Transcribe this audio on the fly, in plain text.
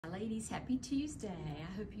Ladies, happy Tuesday.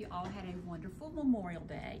 I hope you all had a wonderful Memorial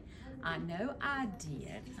Day. I know I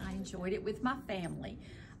did. I enjoyed it with my family.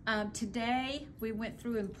 Today, we went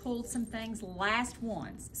through and pulled some things, last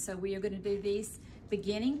ones. So we are going to do these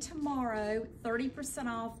beginning tomorrow, 30%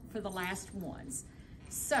 off for the last ones.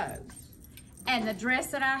 So, and the dress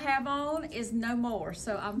that I have on is no more,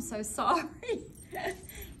 so I'm so sorry.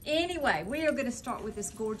 Anyway, we are going to start with this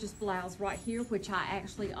gorgeous blouse right here, which I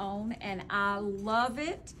actually own, and I love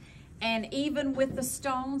it. And even with the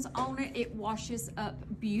stones on it, it washes up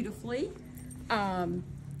beautifully.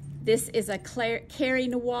 This is a Carré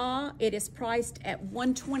Noir. It is priced at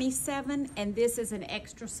 $127, and this is an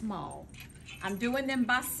extra small. I'm doing them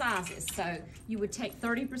by sizes, so you would take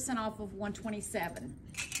 30% off of $127.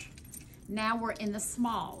 Now we're in the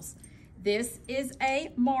smalls. This is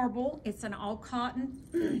a marble. It's an all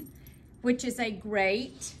cotton, which is a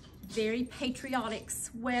great, very patriotic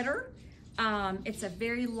sweater. It's a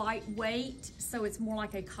very lightweight, so it's more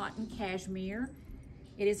like a cotton cashmere.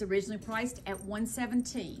 It is originally priced at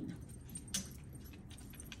 $117.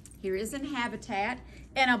 Here is in Habitat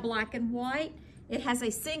in a black and white. It has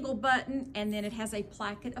a single button, and then it has a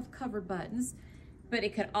placket of covered buttons. But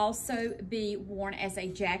it could also be worn as a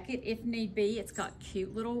jacket if need be. It's got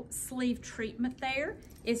cute little sleeve treatment there.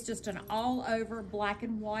 It's just an all over black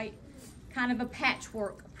and white, kind of a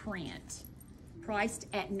patchwork print, priced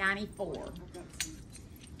at $94.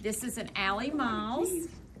 This is an Allie Miles.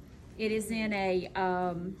 It is in a,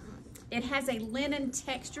 it has a linen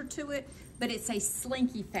texture to it, but it's a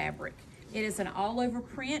slinky fabric. It is an all over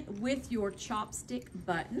print with your chopstick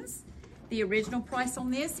buttons. The original price on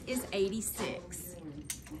this is $86.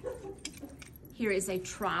 Here is a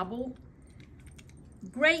tribal.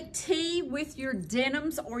 Great tee with your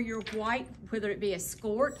denims or your white, whether it be a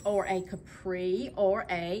skirt or a capri or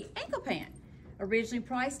a ankle pant. Originally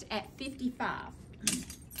priced at $55.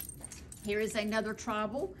 Here is another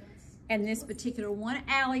tribal, and this particular one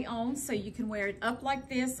Allie owns, so you can wear it up like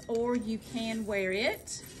this, or you can wear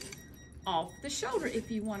it off the shoulder if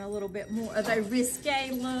you want a little bit more of a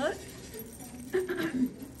risque look.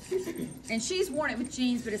 And she's worn it with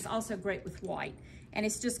jeans, but it's also great with white. And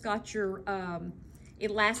it's just got your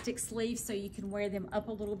elastic sleeves, so you can wear them up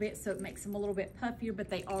a little bit, so it makes them a little bit puffier, but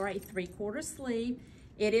they are a 3/4 sleeve.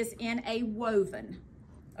 It is in a woven,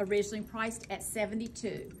 originally priced at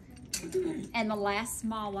 $72. And the last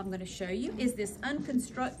small I'm gonna show you is this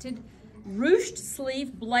unconstructed ruched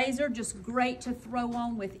sleeve blazer, just great to throw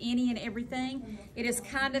on with any and everything. It is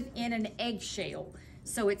kind of in an eggshell.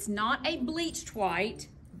 So it's not a bleached white,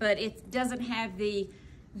 but it doesn't have the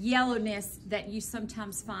yellowness that you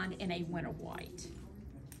sometimes find in a winter white.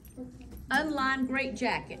 Unlined great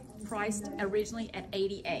jacket, priced originally at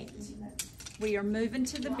 $88. We are moving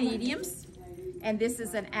to the mediums, and this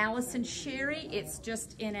is an Allison Sherry. It's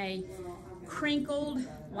just in a crinkled,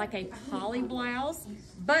 like a poly blouse,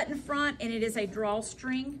 button front, and it is a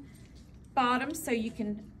drawstring bottom, so you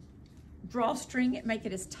can drawstring it, make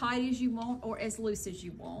it as tight as you want or as loose as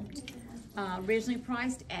you want. Originally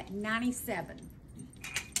priced at $97.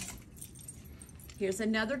 Here's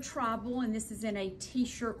another tribal, and this is in a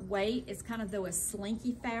t-shirt weight. It's kind of though a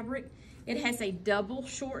slinky fabric. It has a double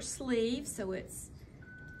short sleeve, so it's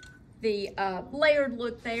the layered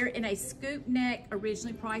look there in a scoop neck,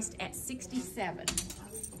 originally priced at $67.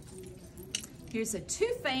 Here's a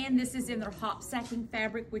two-fan. This is in their hop sacking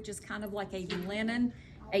fabric, which is kind of like a linen,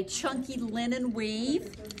 a chunky linen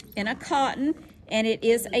weave in a cotton, and it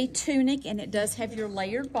is a tunic, and it does have your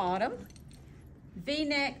layered bottom.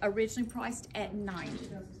 V-neck, originally priced at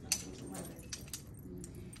 $90.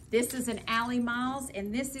 This is an Allie Miles,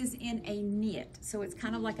 and this is in a knit, so it's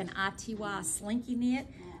kind of like an ITY slinky knit,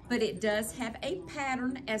 but it does have a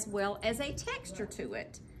pattern as well as a texture to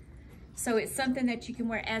it. So it's something that you can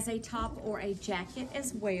wear as a top or a jacket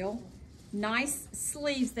as well. Nice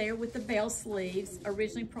sleeves there with the bell sleeves,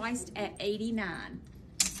 originally priced at $89.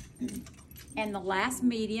 And the last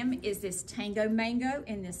medium is this Tango Mango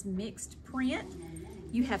in this mixed print.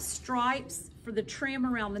 You have stripes for the trim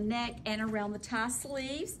around the neck and around the tie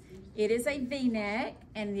sleeves. It is a V-neck,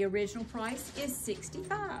 and the original price is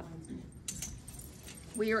 $65.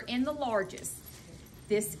 We are in the largest.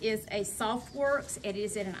 This is a Softworks. It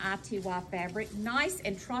is in an ITY fabric, nice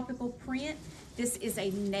and tropical print. This is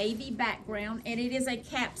a navy background, and it is a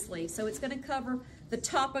cap sleeve, so it's going to cover the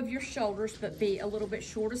top of your shoulders but be a little bit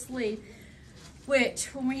shorter sleeve, which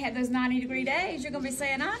when we have those 90-degree days, you're going to be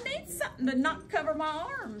saying, I need something to not cover my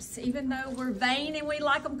arms. Even though we're vain and we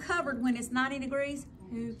like them covered when it's 90 degrees,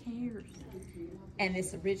 who cares? And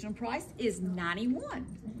this original price is $91.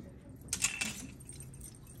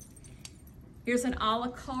 Here's an a la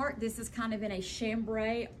carte. This is kind of in a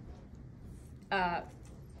chambray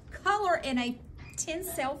color in a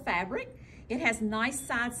tencel fabric. It has nice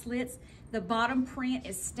side slits. The bottom print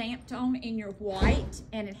is stamped on in your white,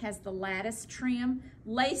 and it has the lattice trim,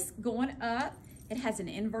 lace going up. It has an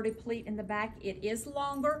inverted pleat in the back. It is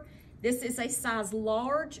longer. This is a size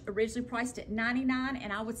large, originally priced at $99,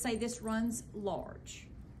 and I would say this runs large.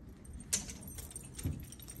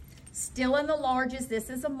 Still in the larges, this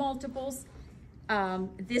is a multiples.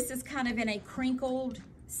 This is kind of in a crinkled,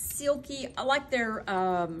 silky, I like their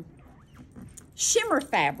shimmer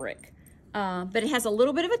fabric, but it has a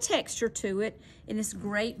little bit of a texture to it in this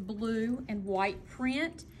great blue and white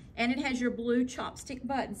print, and it has your blue chopstick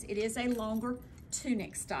buttons. It is a longer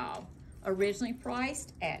tunic style, originally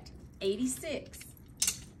priced at $86.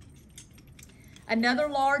 Another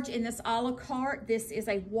large in this a la carte. This is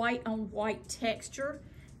a white on white texture.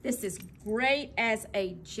 This is great as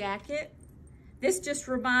a jacket. This just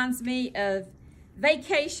reminds me of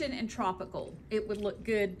vacation and tropical. It would look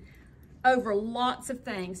good over lots of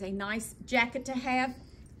things. A nice jacket to have.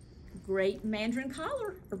 Great mandarin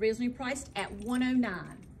collar, originally priced at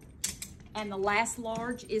 $109. And the last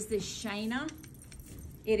large is this Shayna.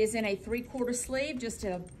 It is in a 3/4 sleeve, just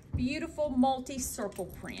a beautiful multi-circle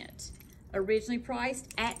print, originally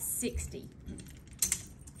priced at $60.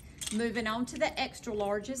 Moving on to the extra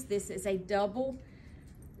larges. This is a double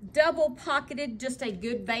pocketed, just a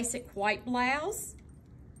good basic white blouse,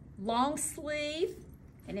 long sleeve,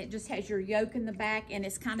 and it just has your yoke in the back, and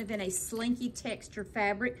it's kind of in a slinky texture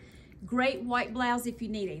fabric. Great white blouse if you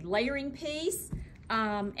need a layering piece,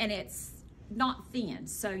 and it's not thin,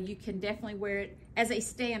 so you can definitely wear it as a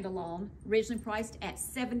standalone, originally priced at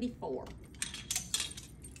 $74.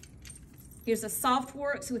 Here's a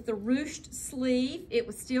Softworks with the ruched sleeve. It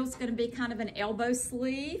was still going to be kind of an elbow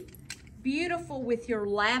sleeve. Beautiful with your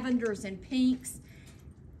lavenders and pinks,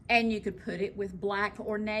 and you could put it with black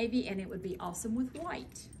or navy, and it would be awesome with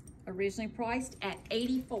white. Originally priced at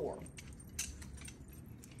 $84.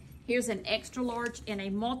 Here's an extra large in a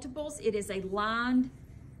multiples. It is a lined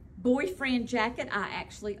boyfriend jacket. I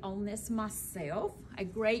actually own this myself. A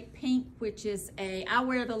great pink, which is I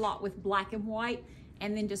wear it a lot with black and white,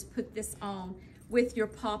 and then just put this on with your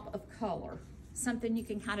pop of color. Something you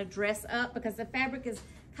can kind of dress up, because the fabric is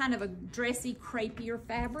kind of a dressy, crepier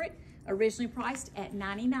fabric, originally priced at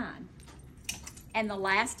 $99. And the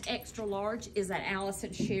last extra large is an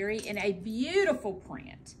Allison Sherry in a beautiful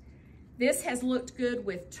print. This has looked good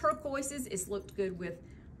with turquoises. It's looked good with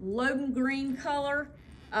Loden green color,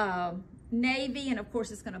 navy, and of course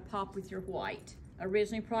it's going to pop with your white.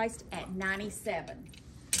 Originally priced at $97.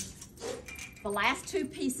 The last two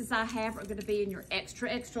pieces I have are going to be in your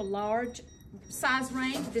extra large size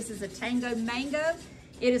range. This is a Tango Mango.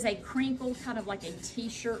 It is a crinkled, kind of like a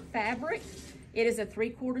t-shirt fabric. It is a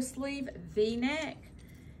 3/4 sleeve V-neck,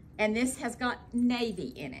 and this has got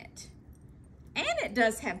navy in it. And it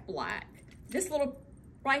does have black. This little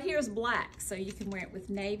right here is black, so you can wear it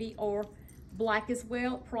with navy or black as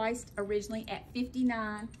well, priced originally at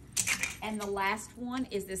 $59. And the last one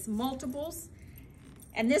is this multiples.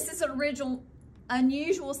 And this is an original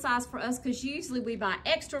unusual size for us, because usually we buy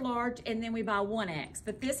extra large and then we buy 1X,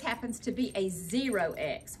 but this happens to be a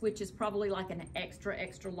 0X, which is probably like an extra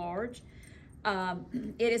large.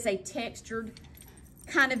 It is a textured,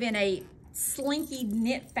 kind of in a slinky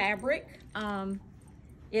knit fabric.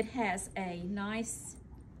 It has a nice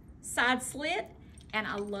side slit, and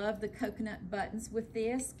I love the coconut buttons with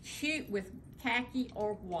this. Cute with khaki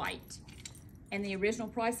or white. And the original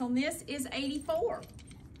price on this is $84.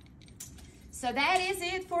 So that is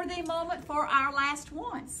it for the moment for our last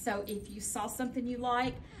one. So if you saw something you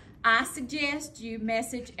like, I suggest you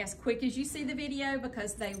message as quick as you see the video,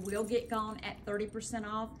 because they will get gone at 30%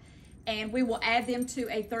 off. And we will add them to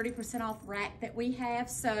a 30% off rack that we have.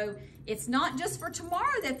 So it's not just for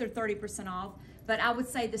tomorrow that they're 30% off, but I would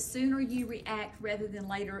say the sooner you react rather than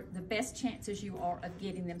later, the best chances you are of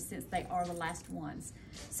getting them, since they are the last ones.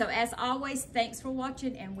 So as always, thanks for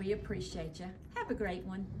watching, and we appreciate you. Have a great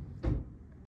one.